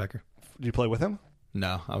played linebacker. Did you play with him?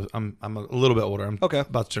 No, I'm a little bit older. I'm Okay.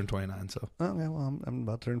 about to turn 29. So Oh yeah. Well, I'm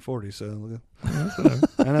about to turn 40, so I know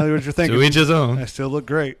what you're thinking. to each his own. I still look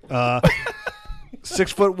great.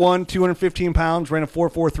 6'1", 215 pounds, ran a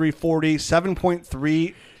 4.43 40,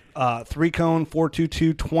 7.3, 3-cone,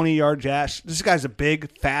 4.22, 20-yard dash. This guy's a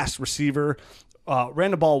big, fast receiver.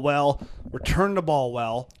 Ran the ball well, returned the ball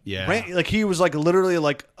well. Yeah. He was literally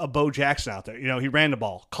like a Bo Jackson out there. He ran the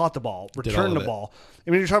ball, caught the ball, returned the ball. I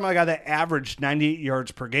mean, you're talking about a guy that averaged 98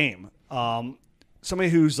 yards per game. Somebody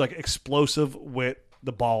who's like explosive with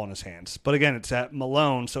the ball in his hands. But again, it's at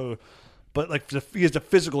Malone, so. But he has the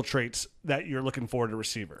physical traits that you're looking for in a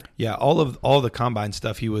receiver. Yeah, all the combine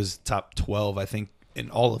stuff, he was top 12, I think, in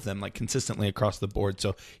all of them, like consistently across the board.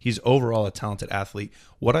 So he's overall a talented athlete.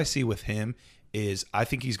 What I see with him is I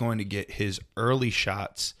think he's going to get his early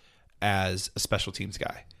shots as a special teams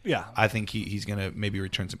guy. Yeah. I think he's going to maybe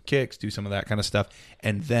return some kicks, do some of that kind of stuff.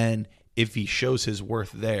 And then if he shows his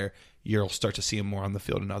worth there, you'll start to see him more on the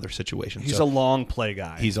field in other situations. He's So a long play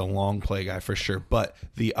guy. he's a long play guy for sure, but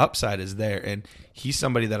the upside is there, and he's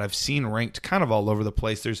somebody that I've seen ranked kind of all over the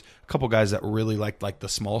place. There's a couple guys that really like the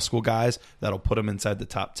small school guys that'll put him inside the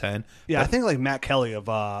top 10. Yeah, I think like Matt Kelly of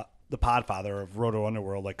the Podfather of Roto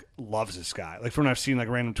Underworld like loves this guy. Like from when I've seen like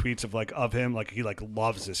random tweets of him, like he like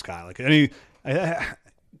loves this guy. Like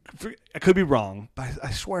I could be wrong, but I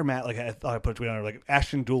swear, Matt, like I thought I put a tweet on there, like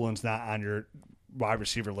Ashton Doolin's not on your wide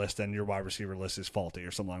receiver list, and your wide receiver list is faulty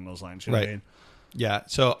or something along those lines. You know what I mean? Yeah,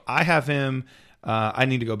 so I have him. I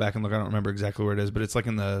need to go back and look. I don't remember exactly where it is, but it's like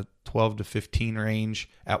in the 12 to 15 range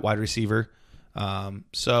at wide receiver.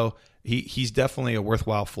 So he's definitely a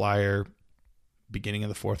worthwhile flyer, beginning of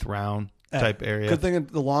the 4th round type area. Good thing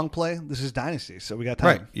of the long play. This is Dynasty, so we got time.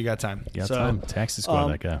 Right, you got time. You got So, time. Taxi squad,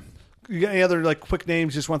 that guy. You got any other like quick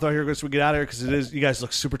names you just want to throw here so we get out of here? Because it is, you guys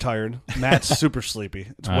look super tired. Matt's super sleepy.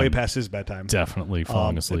 It's way past his bedtime. Definitely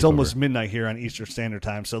falling asleep. It's almost over. midnight here on Eastern Standard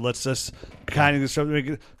Time. So let's just kind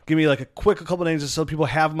of give me like a couple names just so people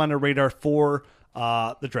have them on their radar for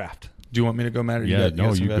the draft. Do you want me to go, Matt? Or Yeah,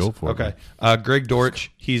 got some you guys? go for it, Okay. Greg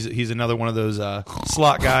Dortch, he's another one of those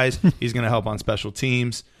slot guys. He's going to help on special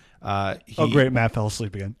teams. Great. Matt fell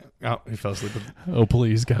asleep again. Oh, he fell asleep. Oh,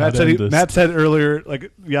 please, God. Matt said earlier,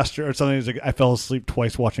 like yesterday or something, he's like, I fell asleep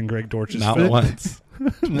twice watching Greg Dortch's Not fit. once.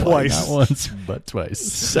 Twice. Not once, but twice.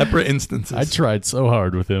 Separate instances. I tried so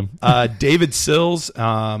hard with him. David Sills,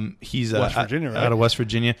 he's West Virginia, right? out of West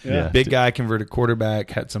Virginia. Yeah. Big guy, converted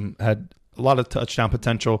quarterback, had a lot of touchdown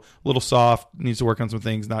potential. A little soft, needs to work on some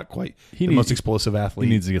things. Not quite the most explosive athlete.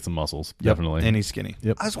 He needs to get some muscles, Yep, definitely. and he's skinny.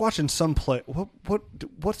 Yep. I was watching some play.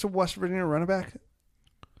 What's the West Virginia running back?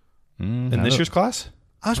 In this year's class?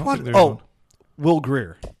 I was don't watching. think there's one. Will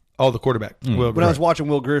Greer. Oh, the quarterback. Will When I was Greer. watching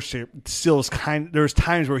Will Greer, still is there was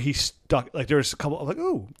times where he stuck. Like there was a couple. Like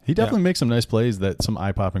ooh, He definitely makes some nice plays, some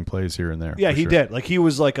eye-popping plays here and there. yeah, for he sure. did. Like he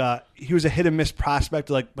was like he was a hit and miss prospect.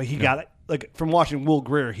 Like, but he got it. Like from watching Will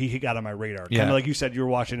Greer, he got on my radar. Kind Yeah. of like you said, you were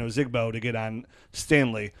watching Ozigbo to get on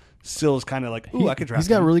Stanley. Still is kind of like ooh, I could draft. He's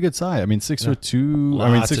got him. really good size. I mean, 6'2".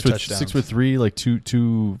 Lots of 6'3", like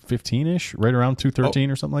 215-ish, right around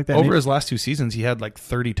 213 or something like that. Over his last 2 seasons, he had like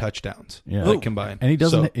 30 touchdowns. Yeah. like combined. And he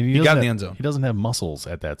doesn't. So, and he doesn't got in have, the end zone. He doesn't have muscles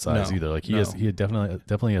at that size No. either. Like he No. has. He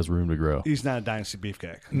definitely has room to grow. He's not a dynasty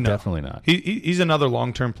beefcake. No. Definitely not. He's another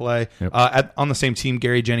long-term play. Yep. On the same team,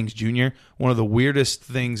 Gary Jennings Jr., one of the weirdest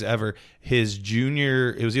things ever. His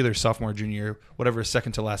junior, it was either sophomore or junior, whatever his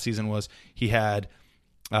second to last season was, he had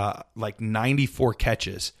like 94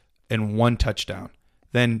 catches and 1 touchdown.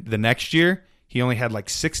 Then the next year, he only had like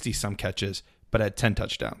 60-some catches, but had 10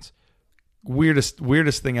 touchdowns. Weirdest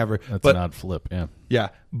thing ever. That's but an odd flip. Yeah. yeah,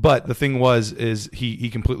 but the thing is he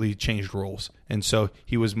completely changed roles, and so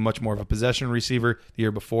he was much more of a possession receiver the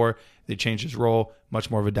year before. They changed his role, much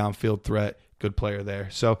more of a downfield threat. Good player there.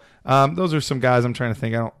 So those are some guys I'm trying to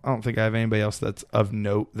think. I don't think I have anybody else that's of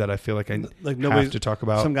note that I feel like I have to talk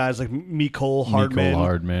about. Some guys like Mecole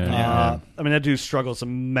Hardman. Yeah. I mean, that dude struggles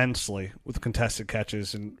immensely with contested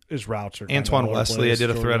catches, and his routes are kind of Antoine all over the Wesley, I place. did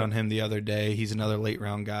a thread on him the other day. He's another late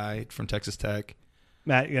round guy from Texas Tech.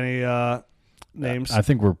 Matt, you got any names? I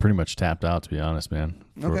think we're pretty much tapped out, to be honest, man.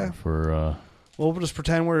 Okay. For Well, we'll just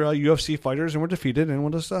pretend we're UFC fighters and we're defeated, and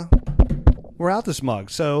we'll just we're out this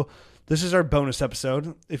mug. So this is our bonus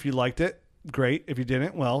episode. If you liked it, great. If you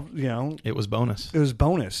didn't, well, It was bonus. it was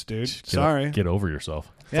bonus, dude. Sorry. get over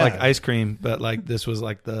yourself. It's like ice cream, but like this was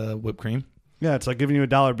like the whipped cream. Yeah, it's like giving you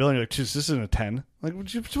 $1 bill and you're like, "Jeez, this isn't a 10. Like,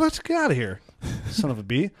 let's get out of here, son of a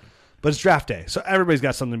B. But it's draft day, so everybody's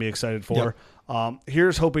got something to be excited for.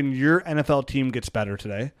 Here's hoping your NFL team gets better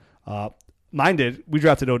today. Mine did. We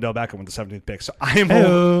drafted Odell Beckham with the 17th pick,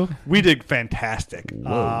 so we did fantastic.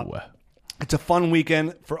 Whoa. It's a fun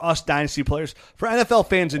weekend for us Dynasty players. For NFL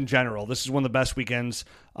fans in general, this is one of the best weekends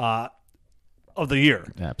of the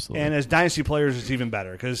year. Absolutely. And as Dynasty players, it's even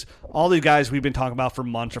better because all these guys we've been talking about for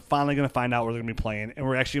months are finally going to find out where they're going to be playing, and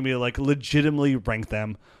we're actually going to be like legitimately rank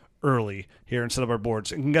them early here instead of our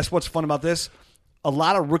boards. And guess what's fun about this? A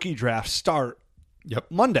lot of rookie drafts start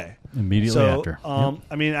Monday. Immediately after.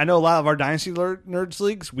 I mean, I know a lot of our Dynasty Nerds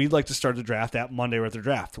leagues, we'd like to start the draft at Monday or at the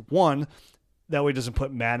draft. One, that way it doesn't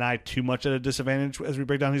put Matt and I too much at a disadvantage as we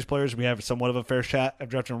break down these players. We have somewhat of a fair shot at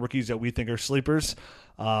drafting rookies that we think are sleepers.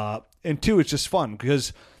 And two, it's just fun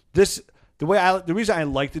because the reason I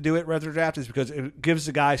like to do it rather than draft is because it gives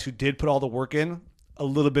the guys who did put all the work in a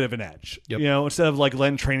little bit of an edge. Yep. Instead of like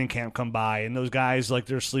letting training camp come by and those guys like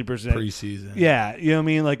they're sleepers in Preseason. Yeah, you know what I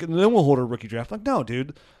mean? Like then we'll hold a rookie draft. Like, no,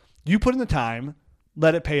 dude. You put in the time,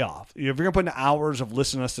 let it pay off. If you're gonna put in hours of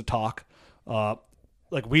listening to us to talk,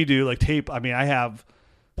 like we do, like tape. I mean, I have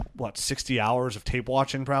what 60 hours of tape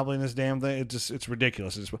watching probably in this damn thing. It's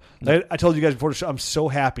ridiculous. I told you guys before the show, I'm so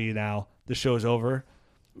happy now the show is over.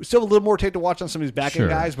 We still have a little more tape to watch on some of these back end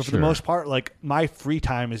guys, but for the most part, like my free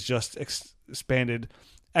time is just expanded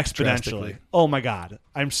exponentially. Oh my God,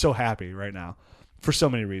 I'm so happy right now for so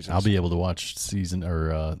many reasons. I'll be able to watch season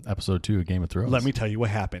or episode 2 of Game of Thrones. Let me tell you what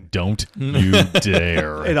happened. Don't you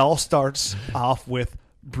dare! It all starts off with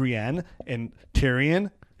Brienne and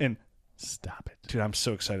Tyrion and stop it, dude. I'm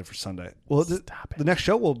so excited for Sunday. Well, the next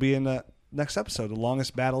show will be in the next episode, the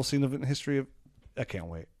longest battle scene in history of. I can't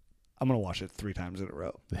wait. I'm gonna watch it 3 times in a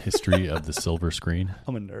row. The history of the silver screen.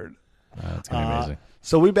 I'm a nerd. That's gonna be amazing.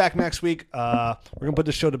 So we'll be back next week. We're gonna put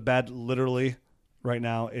the show to bed. Literally, right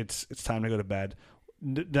now, it's time to go to bed.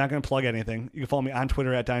 Not gonna plug anything. You can follow me on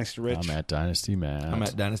Twitter at DynastyRich. I'm at Dynasty Matt. I'm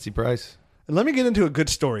at Dynasty Price. And let me get into a good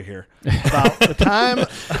story here about the time.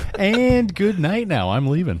 And good night. Now I'm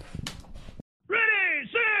leaving.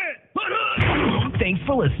 Thanks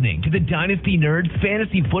for listening to the Dynasty Nerds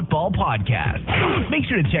Fantasy Football Podcast. Make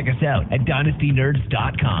sure to check us out at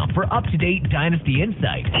dynastynerds.com for up-to-date Dynasty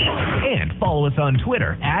insight. And follow us on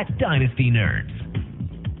Twitter at Dynasty Nerds.